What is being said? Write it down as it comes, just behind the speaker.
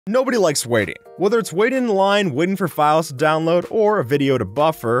Nobody likes waiting. Whether it's waiting in line, waiting for files to download, or a video to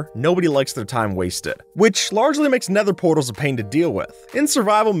buffer, nobody likes their time wasted. Which largely makes nether portals a pain to deal with. In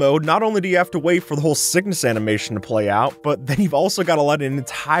survival mode, not only do you have to wait for the whole sickness animation to play out, but then you've also got to let an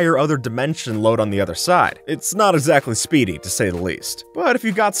entire other dimension load on the other side. It's not exactly speedy, to say the least. But if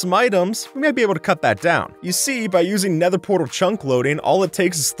you've got some items, we might be able to cut that down. You see, by using nether portal chunk loading, all it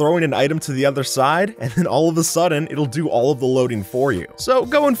takes is throwing an item to the other side, and then all of a sudden, it'll do all of the loading for you. So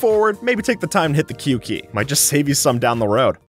going forward, maybe take the time to hit the Q key. Might just save you some down the road.